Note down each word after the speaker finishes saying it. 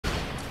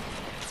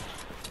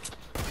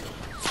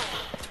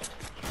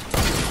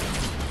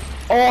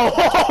Oh,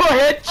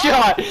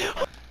 headshot!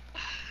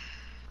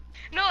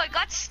 No, it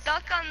got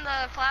stuck on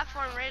the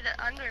platform right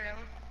under him.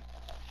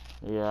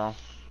 Yeah.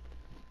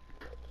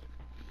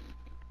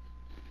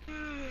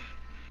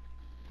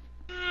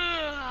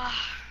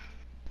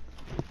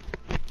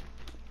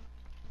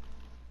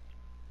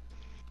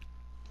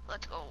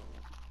 Let's go.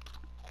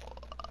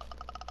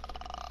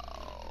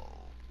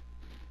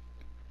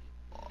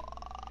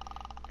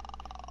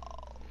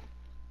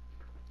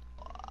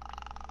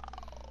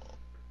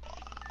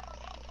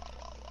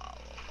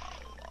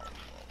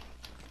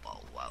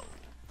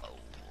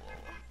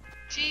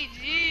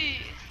 GG.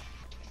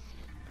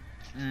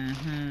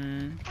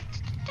 Mm-hmm.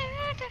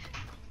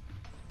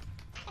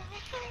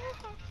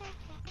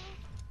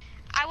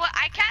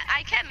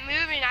 I kept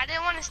moving. I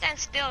didn't want to stand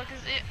still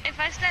because if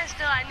I stand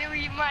still, I knew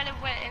he might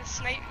have went and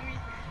sniped me.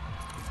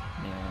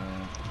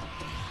 Yeah.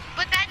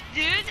 But that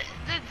dude,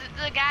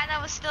 the guy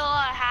that was still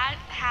had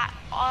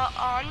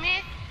on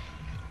me,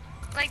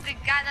 like the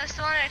guy that was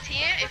still on our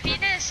team, if he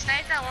didn't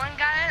snipe that one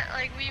guy,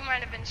 like we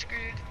might have been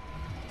screwed.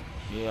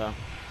 Yeah.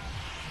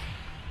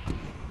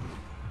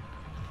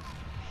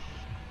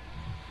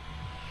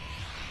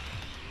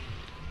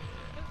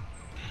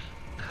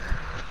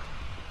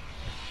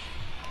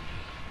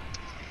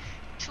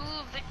 Two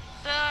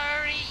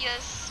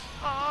victorious,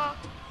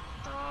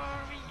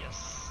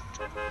 victorious.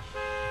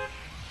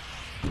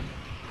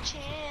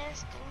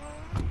 Chance to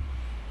win.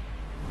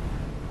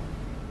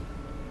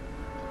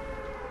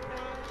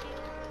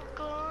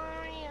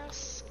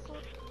 Glorious.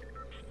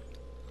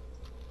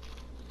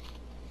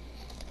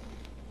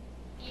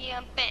 Yeah,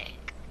 I'm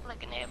back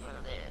like I never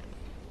lived.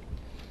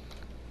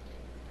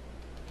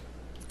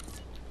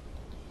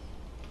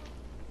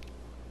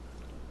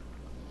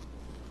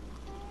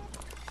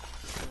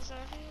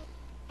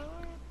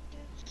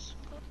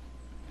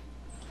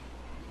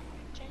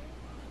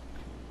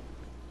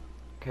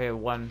 Okay,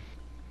 one.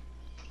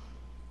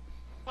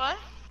 What?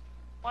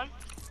 One?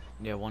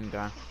 Yeah, one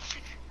guy.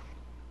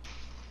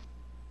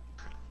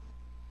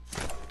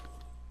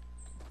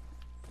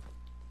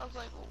 I was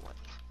like, well, what?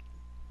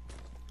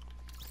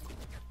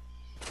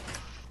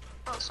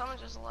 Oh, someone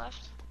just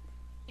left.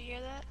 You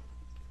hear that?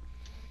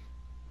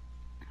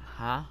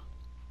 Huh?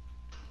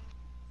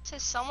 It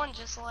says someone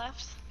just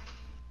left.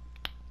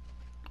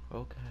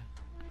 Okay.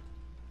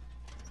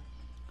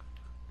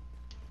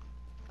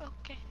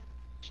 Okay.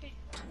 Shit.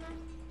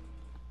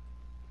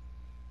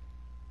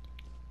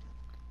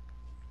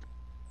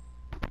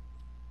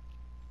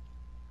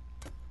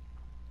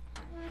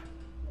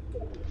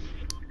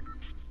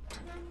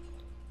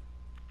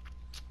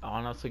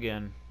 On us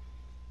again.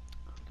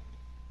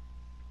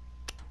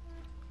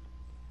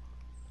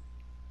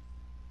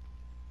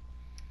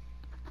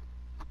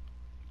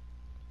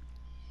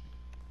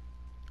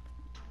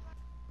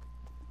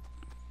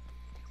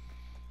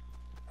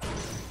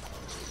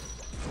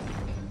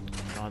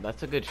 Oh,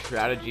 that's a good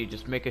strategy.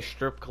 Just make a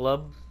strip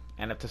club,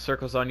 and if the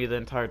circle's on you the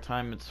entire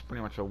time, it's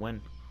pretty much a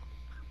win.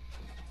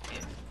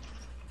 Here,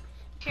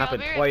 I'll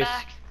Happened be right twice.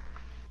 back.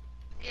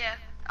 Yeah,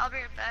 I'll be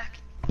right back.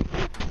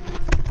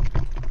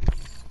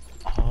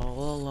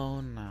 All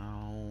alone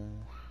now.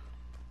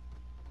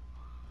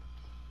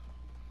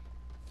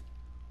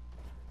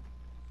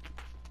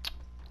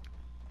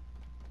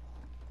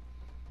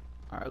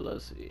 Alright,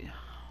 let's see.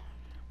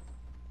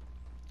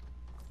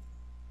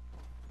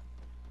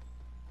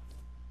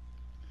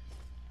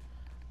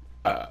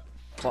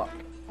 Fuck.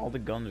 All the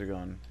guns are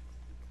gone.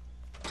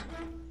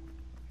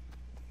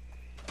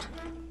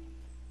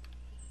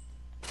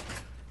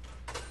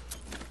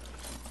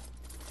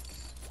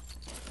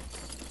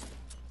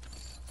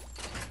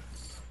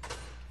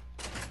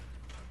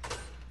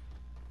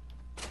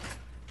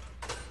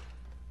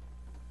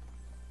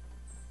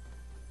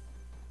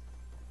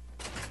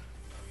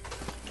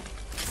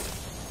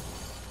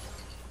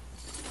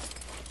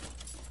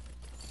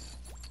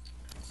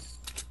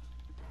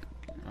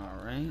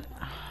 Alright.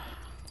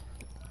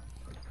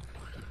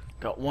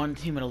 Got one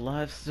team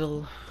alive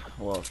still.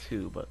 Well,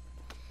 two, but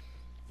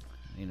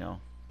you know.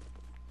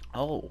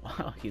 Oh,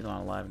 he's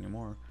not alive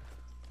anymore.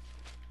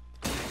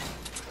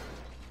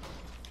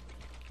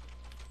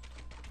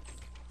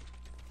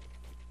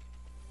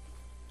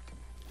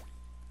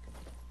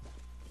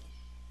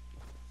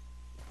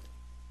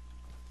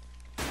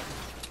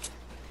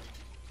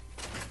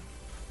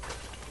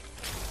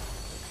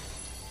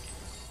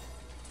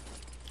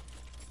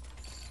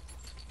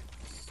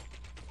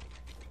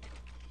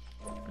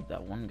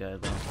 That one guy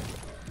though.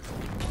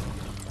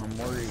 I'm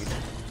worried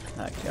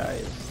that guy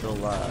is still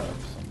alive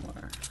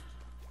somewhere.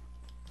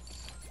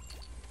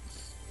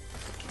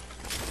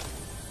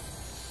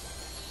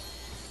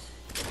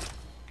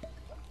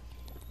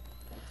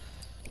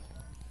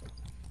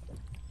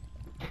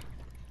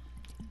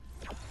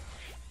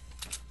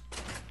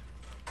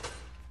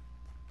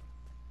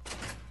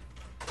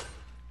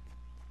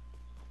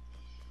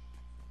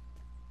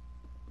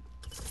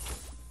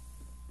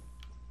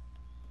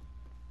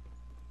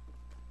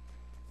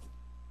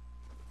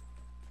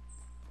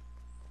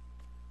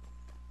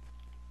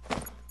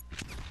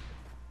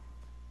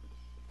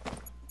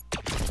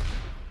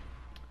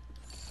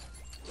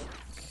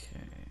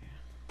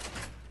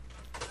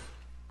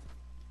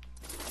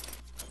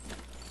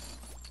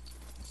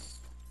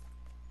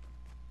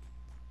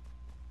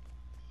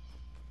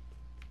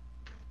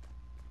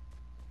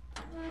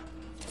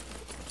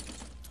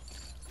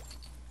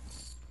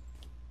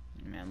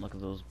 look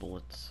at those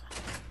bullets.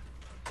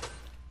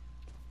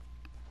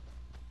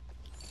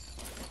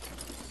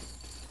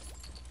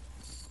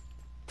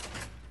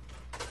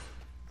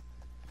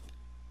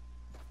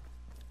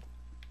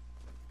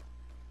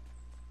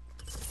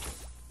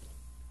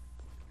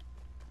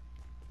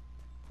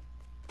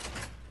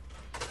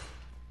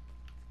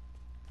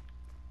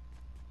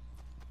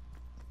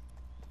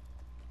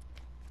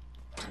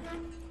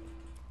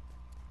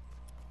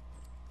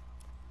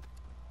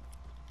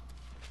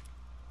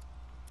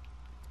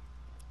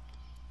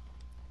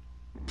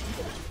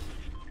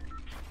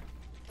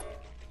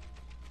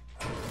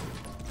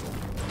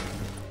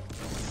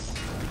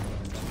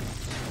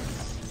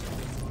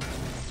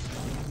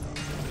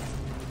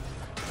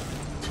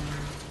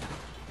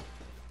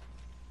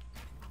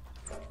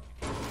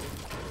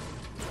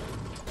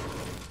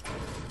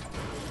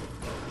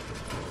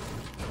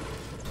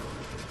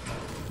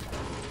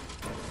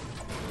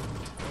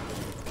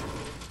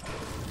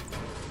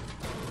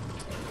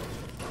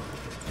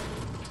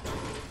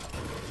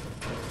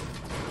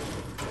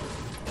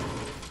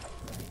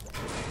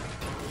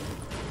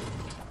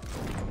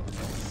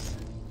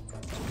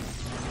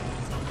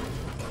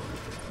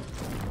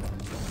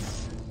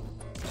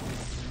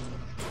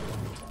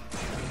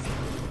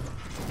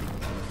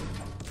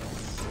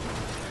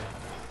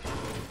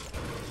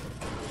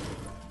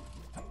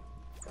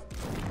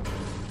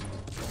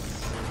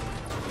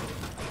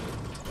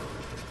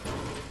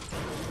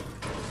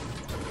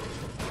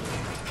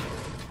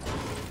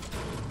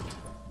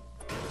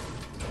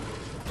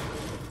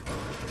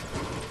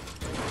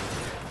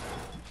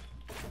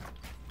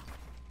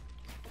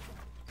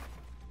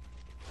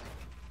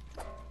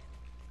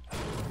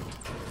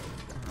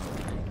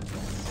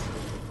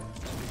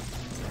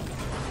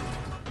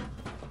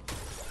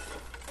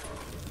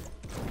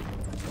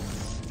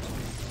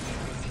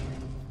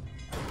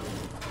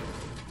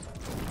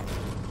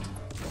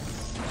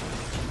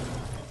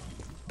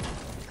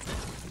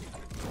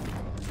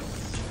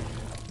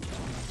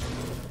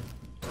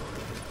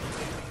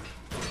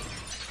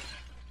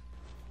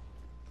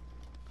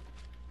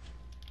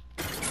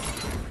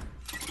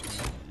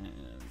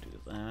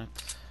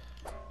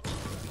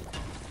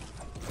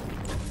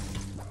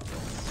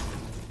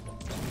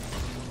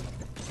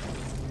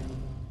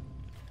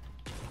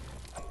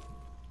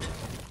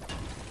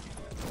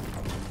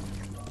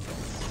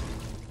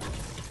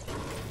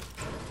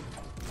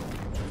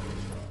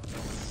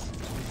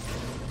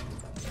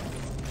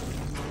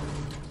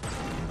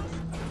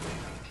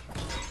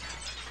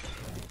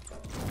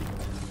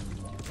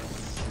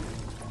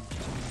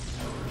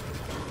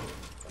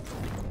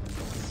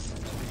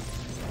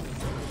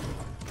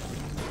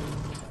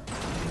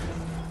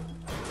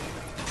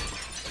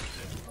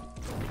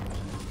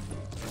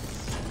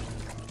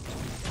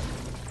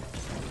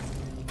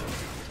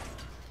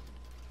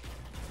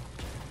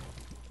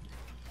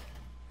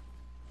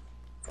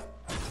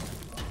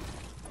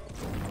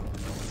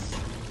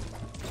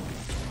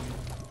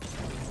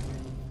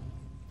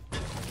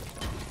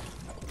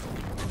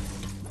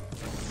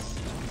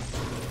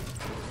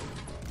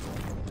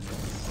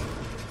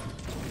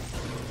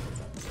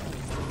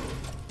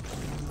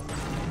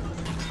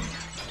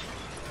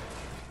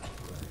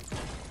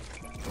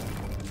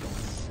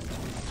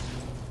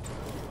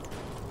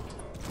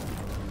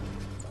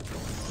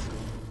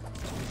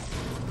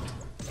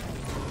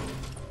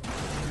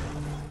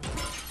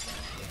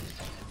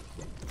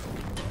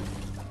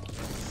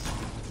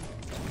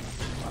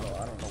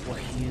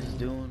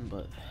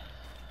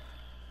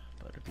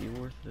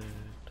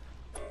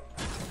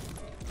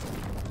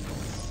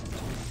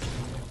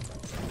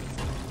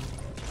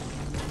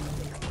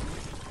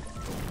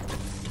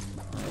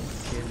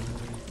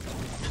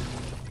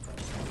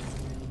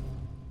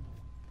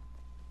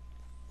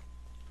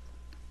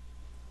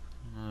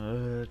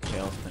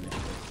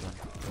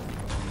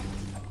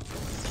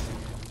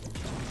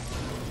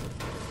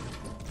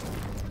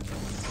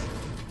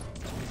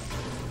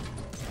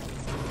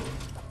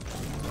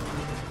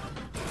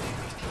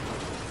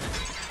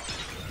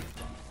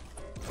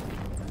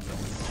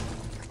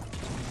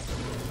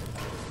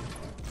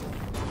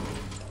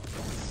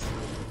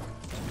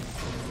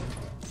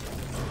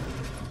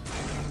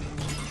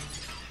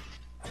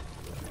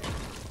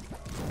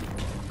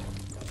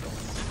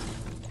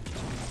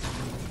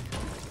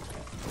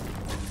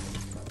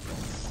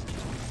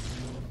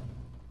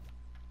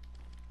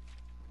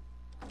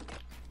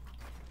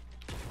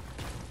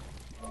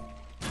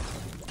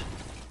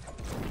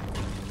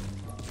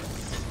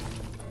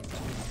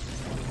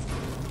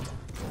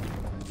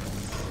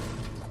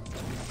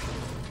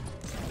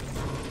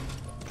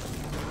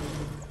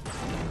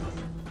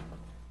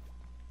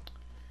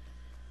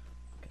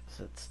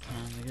 It's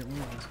time to get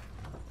moving.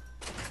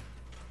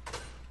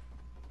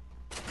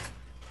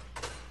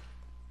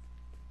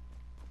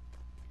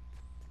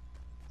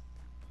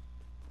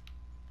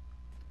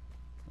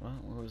 Well,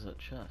 where was that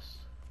chest?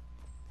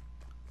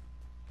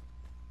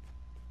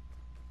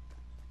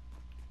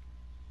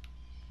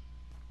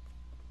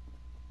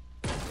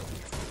 I'm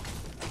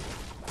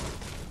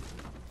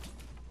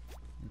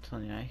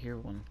telling you, I hear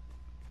one.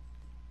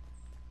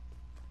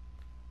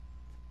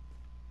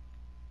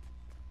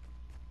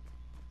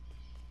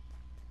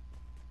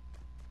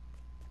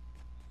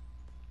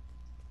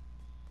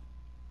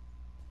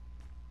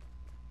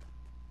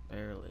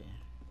 Barely.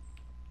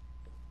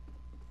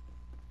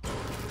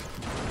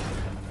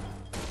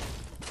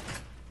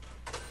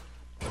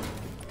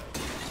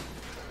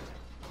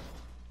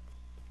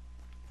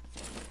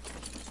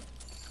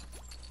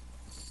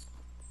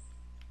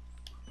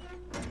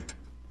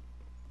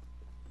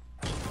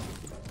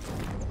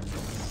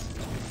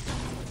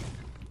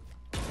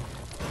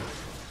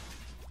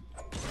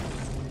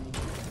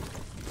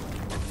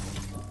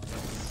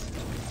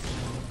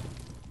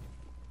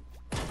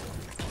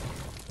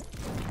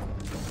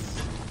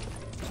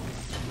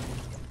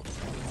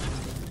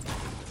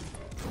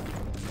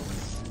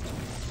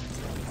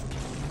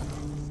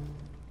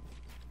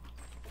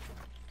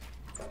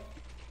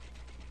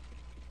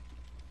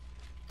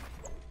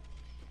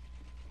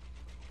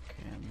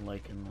 I'm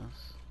liking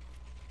this.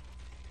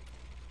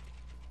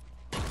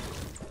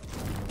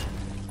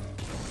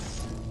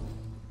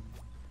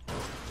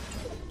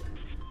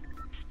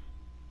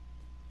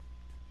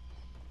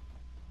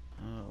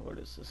 Oh, what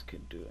is this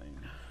kid doing?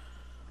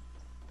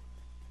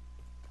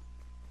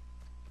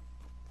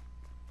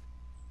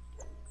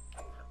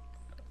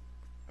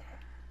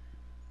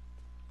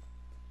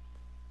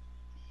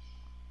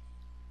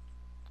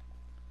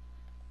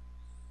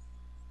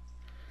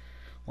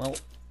 Well,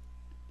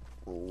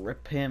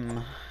 rip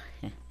him.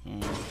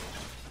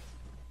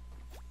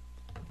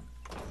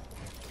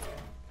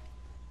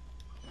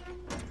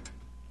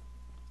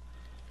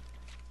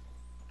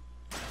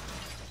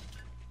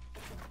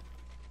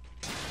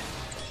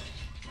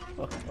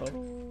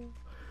 Oh,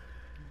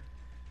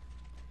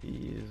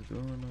 he is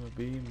gonna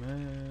be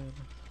mad.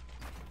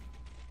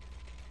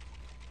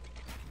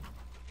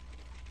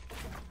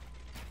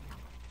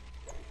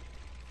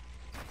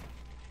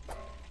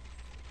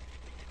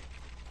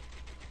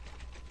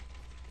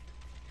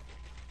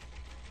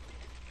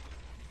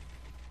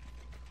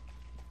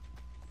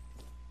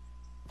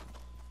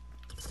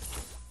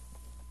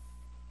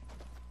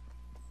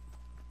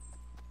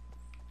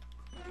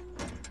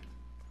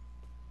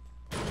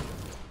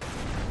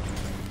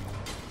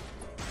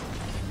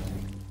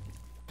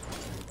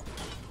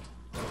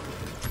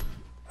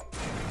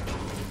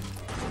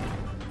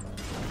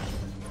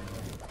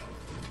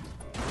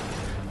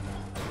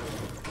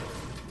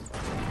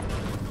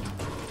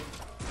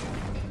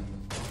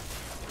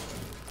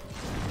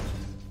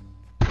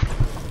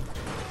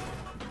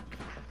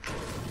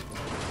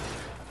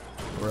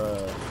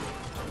 Bruh.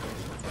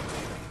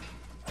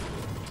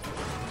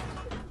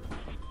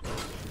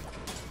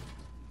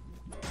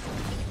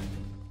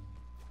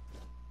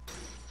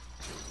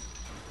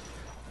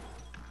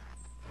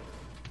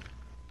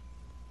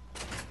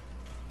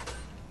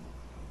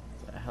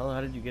 The hell,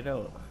 how did you get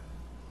out?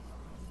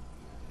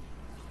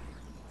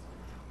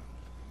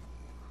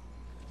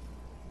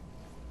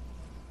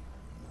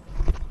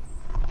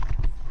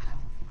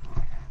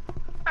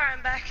 Alright,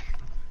 I'm back.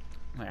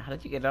 Wait, how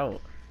did you get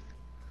out?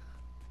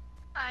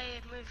 I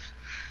moved.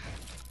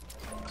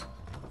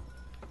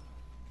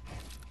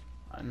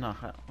 No,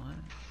 what?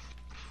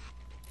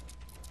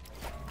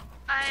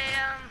 I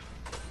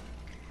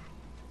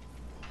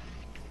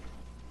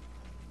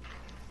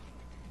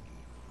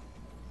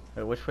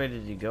Wait, which way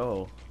did you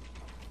go?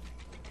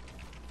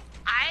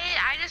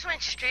 I just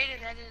went straight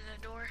and ended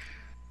the door.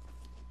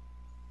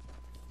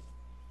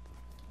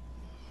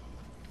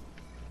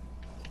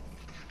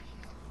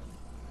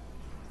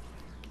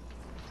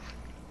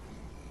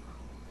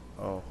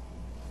 Oh.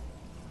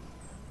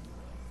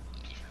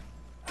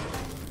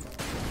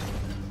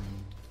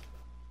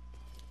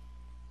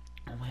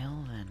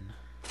 Well then.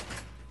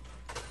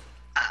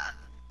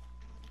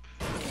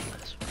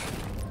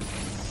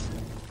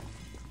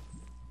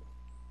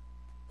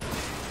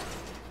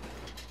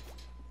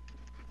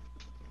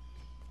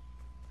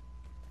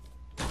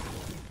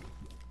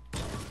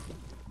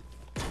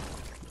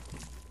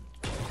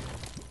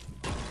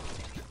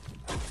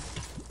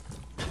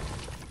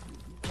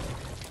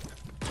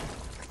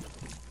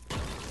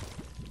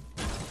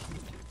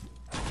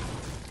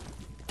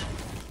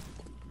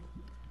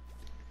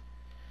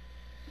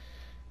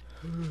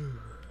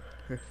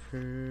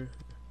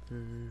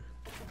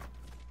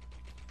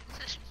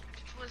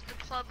 Was the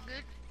club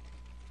good?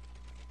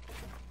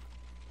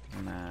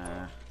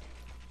 Nah.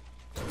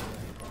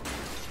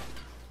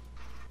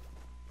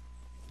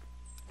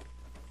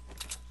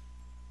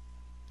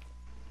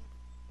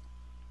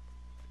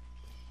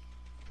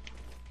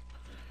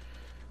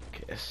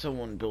 Okay,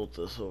 someone built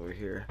this over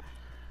here.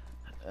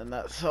 And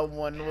that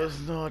someone was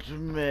not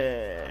me.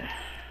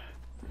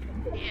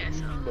 Yeah,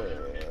 so.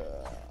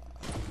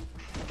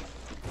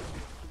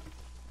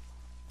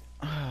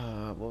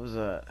 What was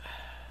that?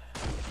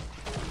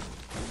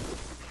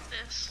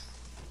 This.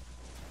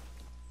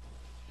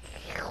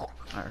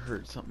 I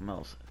heard something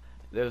else.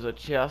 There's a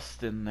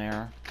chest in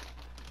there.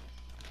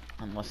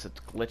 Unless it's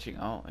glitching.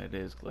 Oh, it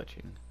is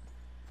glitching.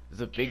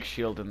 There's a big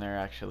shield in there,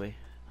 actually.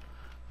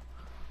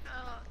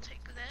 I'll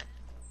take that.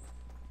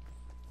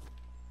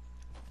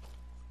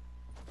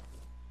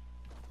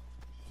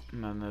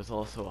 And then there's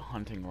also a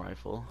hunting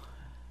rifle.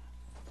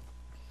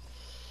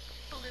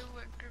 Blue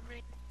or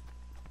green.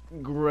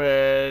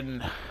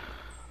 Gren.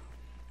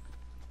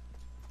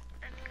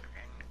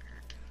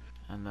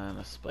 And then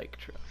a spike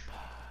trap.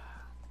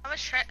 How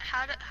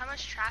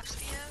much traps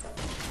do you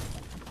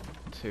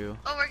have? 2.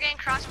 Oh, we're getting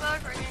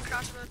crossbowed. We're getting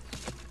crossbowed.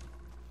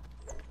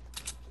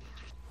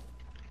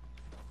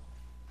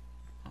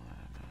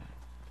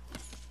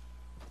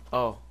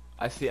 Oh,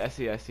 I see.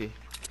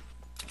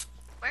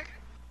 Where?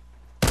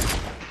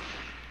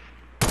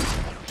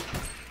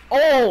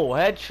 Oh,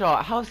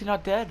 headshot. How is he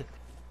not dead?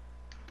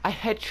 I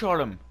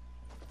headshot him.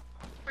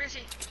 Where is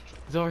he?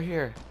 He's over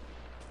here.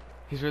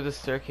 He's where the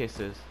staircase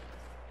is.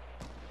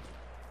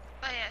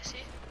 Oh yeah, I see.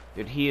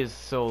 Dude, he is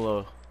so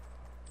low.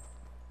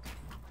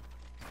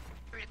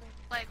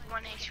 Like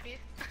 1 HP.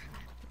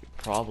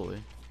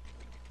 Probably.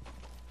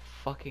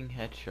 Fucking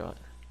headshot.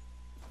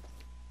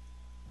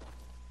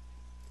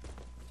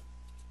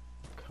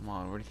 Come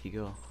on, where did he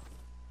go?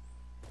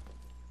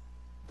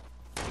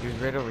 He was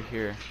right over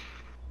here.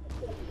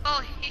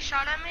 Oh, he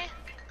shot at me?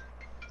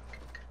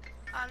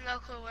 I have no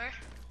clue where.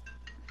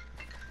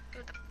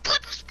 Dude, the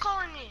blip was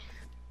calling me!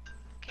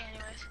 Okay,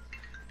 anyways.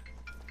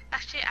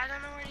 Actually, I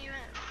don't know where you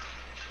went.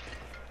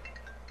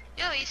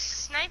 Yo, he's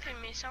sniping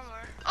me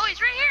somewhere. Oh,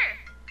 he's right here!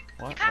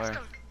 What? You passed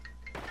Where? him.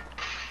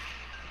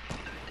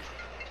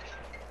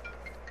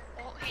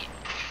 Oh, he...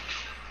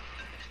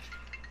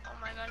 Oh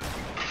my god.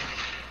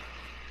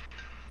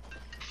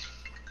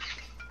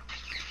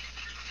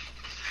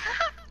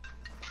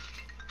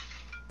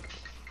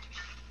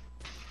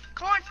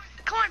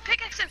 Come on,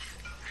 pickaxe him!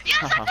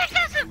 Yes, I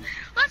pickaxe him!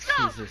 Let's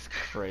go! Jesus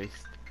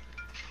Christ.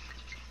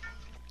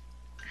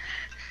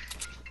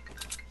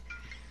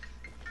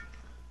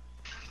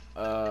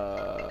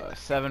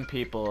 Seven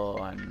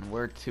people, and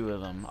we're 2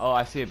 of them. Oh,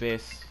 I see a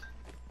base.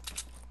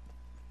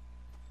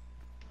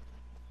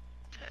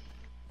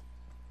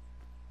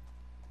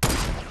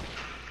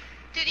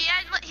 Dude, he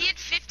had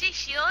 50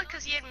 shield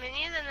because he had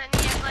minis, and then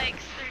he had like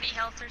 30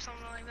 health or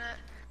something like that.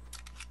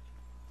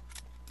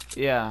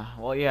 Yeah,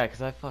 well, yeah,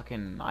 cause I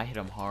hit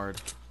him hard.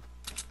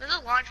 There's a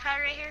launch pad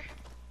right here.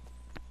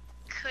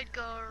 Could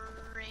go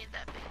raid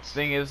that base.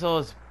 Thing is,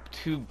 those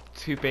two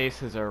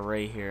bases are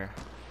right here.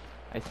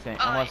 I think,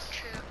 Oh, unless. wait,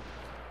 true.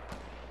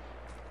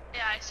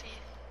 Yeah, I see.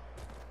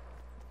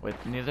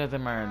 Wait, neither of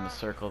them are in the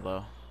circle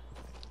though.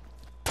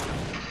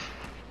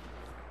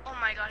 Oh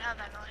my god, how'd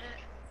that not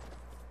hit?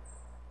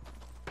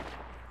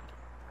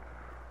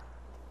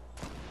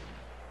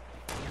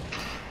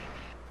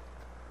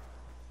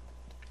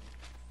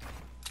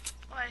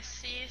 Oh, I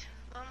see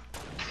them.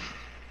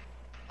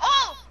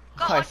 Oh!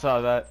 Got I one.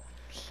 saw that.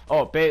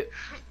 Oh, bait,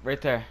 right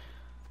there.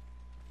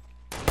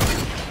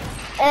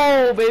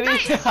 Oh, baby!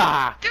 Nice. Dude,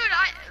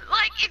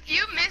 if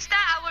you missed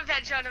that, I would've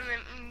headshot him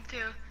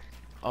too.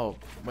 Oh,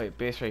 wait,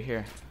 base right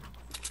here.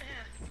 Yeah.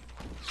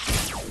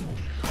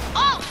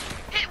 Oh!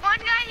 Hit one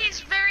guy, he's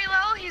very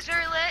low, he's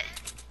very lit.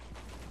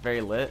 Very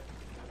lit.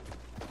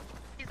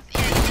 He's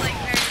like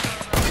very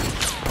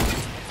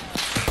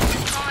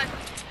low. I'm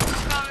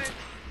coming.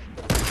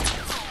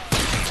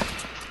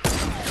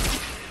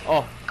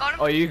 Oh, Got him?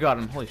 oh, you got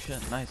him. Holy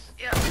shit, nice.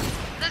 Yeah.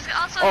 There's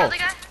also another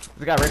guy.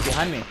 The guy right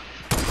behind me.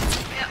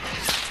 Yeah.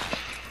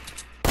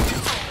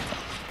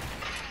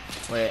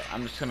 Wait,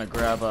 I'm just gonna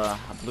grab a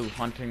blue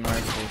hunting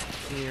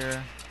rifle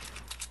here.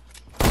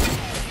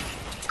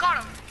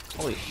 Got him.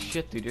 Holy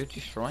shit, dude, you're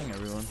destroying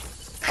everyone.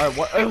 Alright,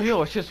 what? Oh,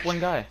 yo, it's just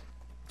one guy.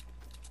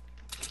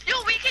 Yo,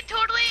 we can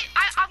totally.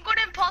 I'm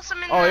gonna impulse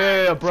him in Oh, the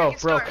yeah, bro, second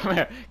store.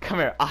 come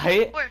here.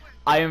 Where?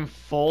 I am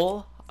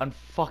full on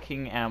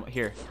fucking ammo.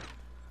 Here.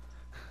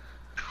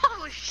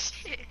 Holy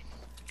shit.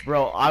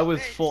 Bro, I was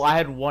Nice. full. I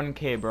had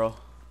 1k, bro.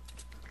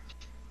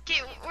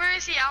 Okay, where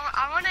is he?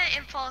 I wanna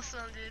impulse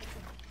him, dude.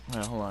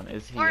 Wait, hold on.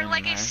 Is he Or in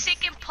like there? a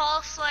sick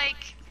impulse,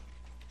 like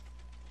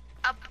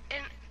a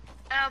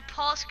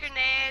pulse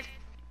grenade,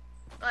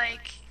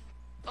 like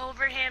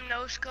over him,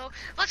 no scope.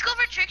 Let's go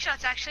for trick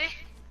shots, actually.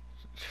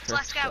 It's the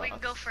last guy, we can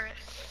go for it.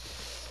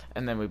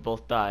 And then we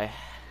both die.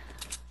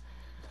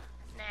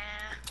 Nah.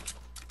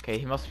 Okay,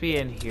 he must be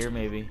in here,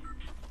 maybe.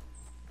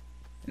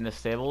 In the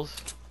stables.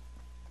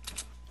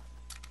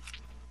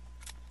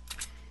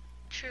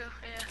 True,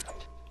 yeah.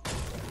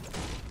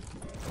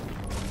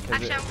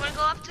 'Cause Actually, I'm gonna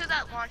go up to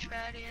that launch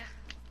pad, yeah,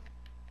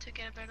 to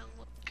get a better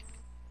look.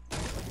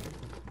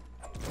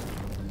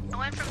 I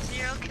went from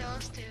 0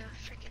 kills to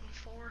freaking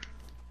 4.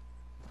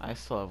 I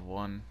still have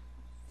 1.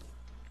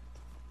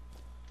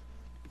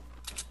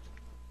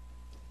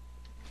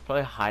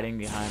 Probably hiding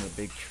behind a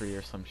big tree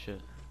or some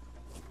shit.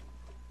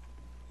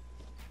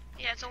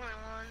 Yeah, it's only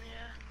 1,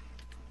 yeah.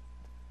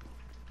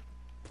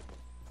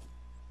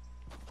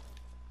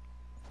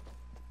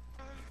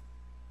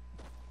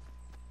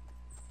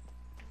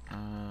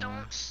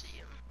 Don't see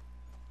him.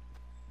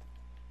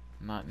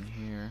 Not in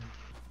here.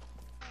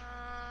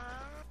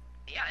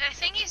 Yeah, I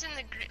think he's in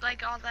the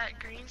like all that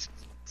green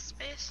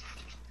space.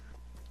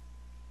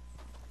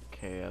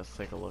 Okay, yeah, let's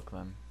take a look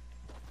then.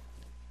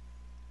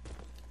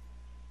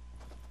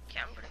 Okay,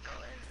 I'm gonna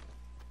go in.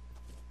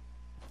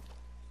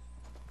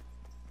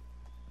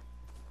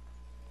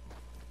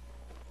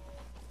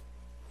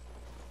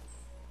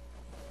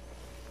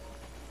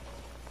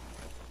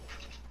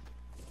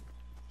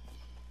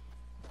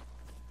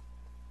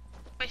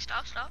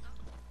 stop, stop.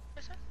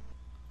 What's that?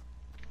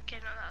 Okay,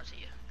 no, that was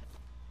you.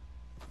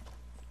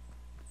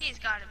 He's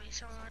gotta be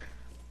somewhere.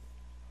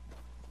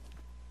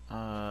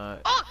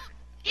 Oh!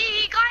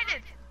 He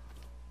glided!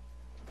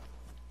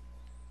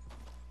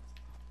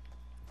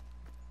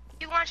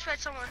 He launched at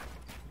someone.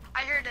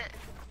 I heard it.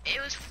 It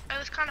was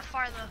kind of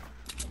far though.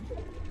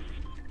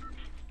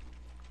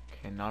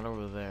 Okay, not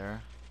over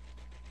there.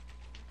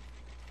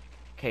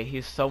 Okay,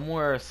 he's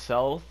somewhere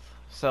south,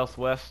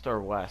 southwest, or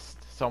west.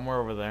 Somewhere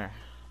over there.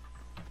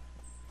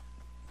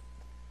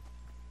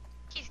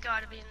 He's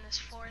gotta be in this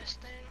forest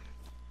thing.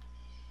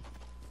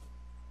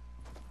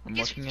 I'm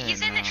looking at it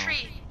He's in now. a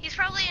tree. He's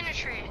probably in a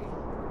tree.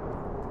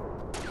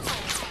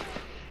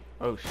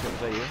 Oh shit, is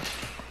that you?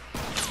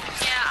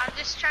 Yeah, I'm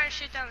just trying to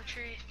shoot down the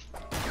tree.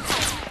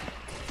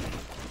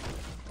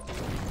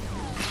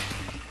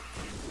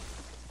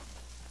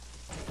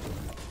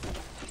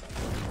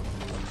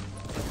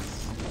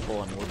 I'm full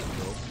on wood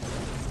scope.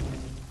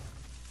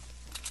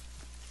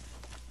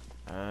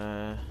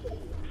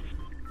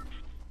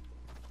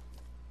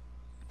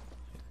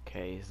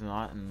 Okay, he's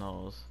not in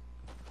those.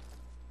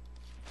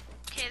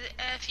 Okay,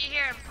 if you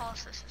hear him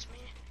pulse, this is me.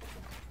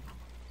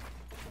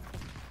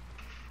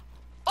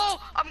 Oh,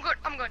 I'm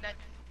going dead.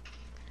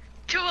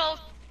 2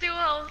 health, 2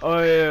 health.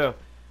 Oh yeah.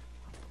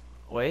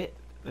 Wait,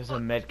 there's a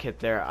med kit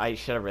there.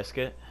 Should I risk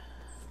it?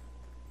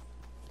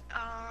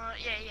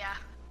 Yeah.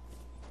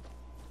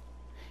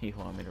 You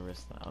want me to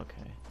risk that?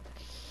 Okay.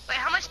 Wait,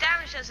 how much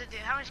damage does it do?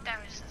 How much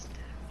damage does it do?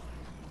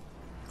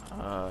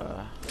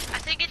 I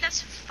think it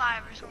does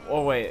 5 or something.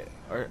 Oh wait,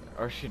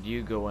 or should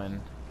you go in?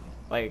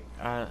 Like,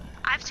 I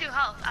have 2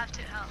 health. I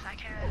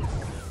can't.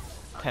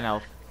 10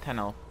 health. 10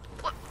 health.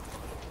 What?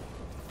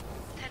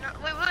 10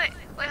 health.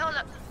 Wait, hold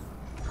up.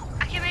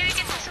 I can maybe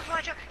get the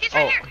supply drop. He's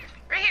right here.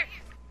 Right here.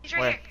 He's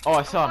right Where? here. Oh,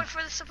 I saw I'm him. going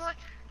for the supply.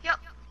 Yep.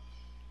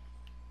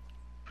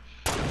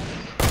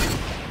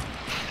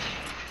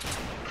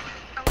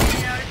 I'm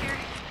getting out of here.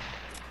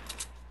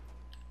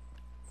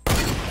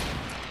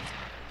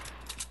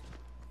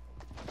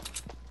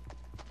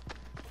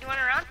 You want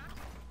to run?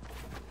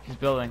 He's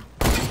building.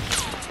 I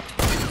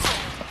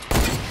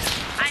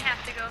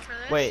have to go for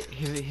this. Wait,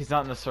 he's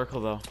not in the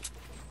circle though.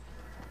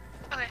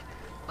 Okay.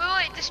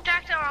 Wait,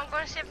 distract him. I'm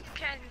going to see if I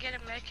can get a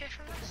medkit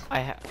from this.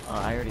 I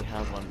already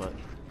have one, but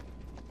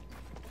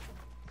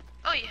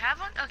Oh, you have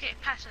one? Okay,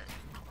 pass it.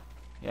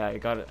 yeah, I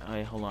got it.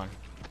 Wait, hold on.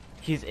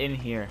 He's in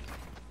here.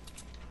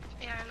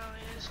 Yeah, I know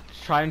it is.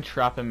 Try and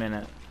trap him in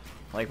it.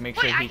 Like, make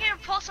sure Wait, I he. can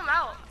pulse him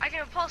out. Wait,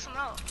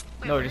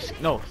 No, where is just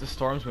he? no. The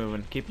storm's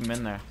moving. Keep him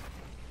in there.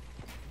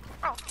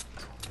 Oh.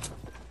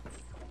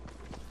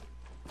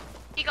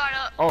 He got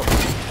up. Oh.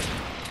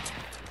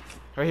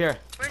 Right here.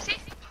 Where is he?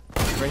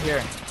 Right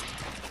here.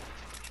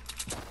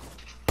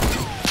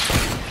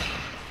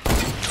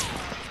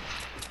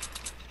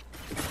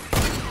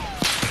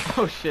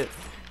 Oh shit.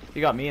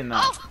 You got me in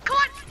that. Oh, come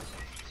on!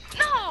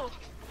 No!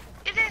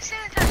 It didn't say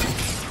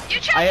that. You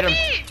trapped I hit me!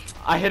 him.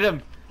 I hit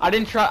him. I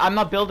didn't try. I'm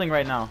not building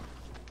right now.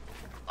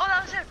 Oh,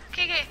 that was him.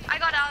 Okay, I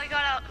got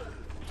out.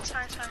 It's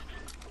fine.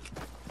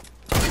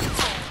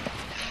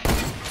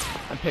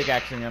 I'm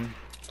pickaxing him.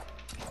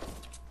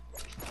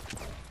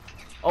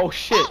 Oh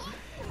shit.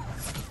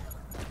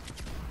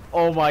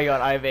 Oh my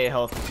god, I have 8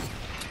 health.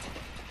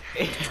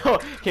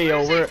 Okay,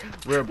 yo,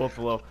 we're both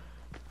low.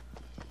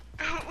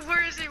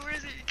 Where is he?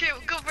 Okay,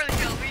 go for the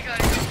kill. We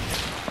gotta go.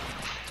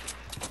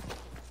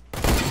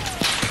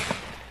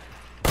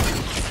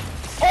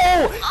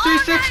 Oh!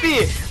 360!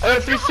 Nice. I got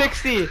a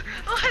 360!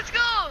 Let's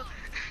go!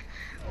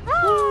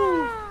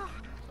 Woo!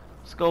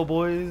 Let's go,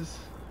 boys.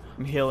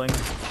 I'm healing.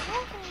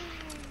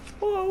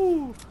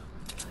 Whoa!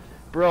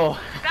 Bro.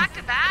 Back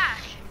to back.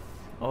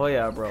 Oh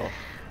yeah, bro.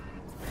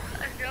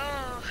 Let's go.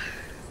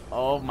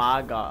 Oh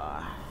my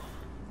god.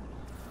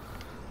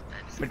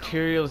 Let's go.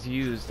 Materials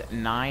used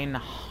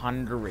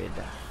 900.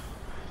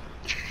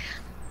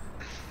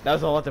 That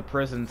was all at the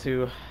prison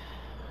too.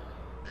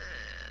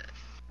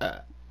 Oh,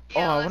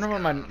 Yeah, I let's wonder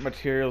what my go.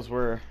 materials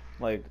were.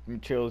 Like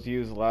materials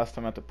used last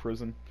time at the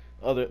prison.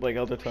 Other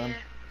time. Yeah.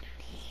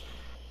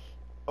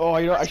 Oh,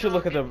 you know, I Let's should go,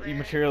 look at the big man.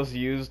 materials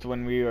used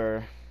when we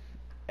were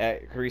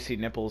at Greasy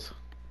Nipples.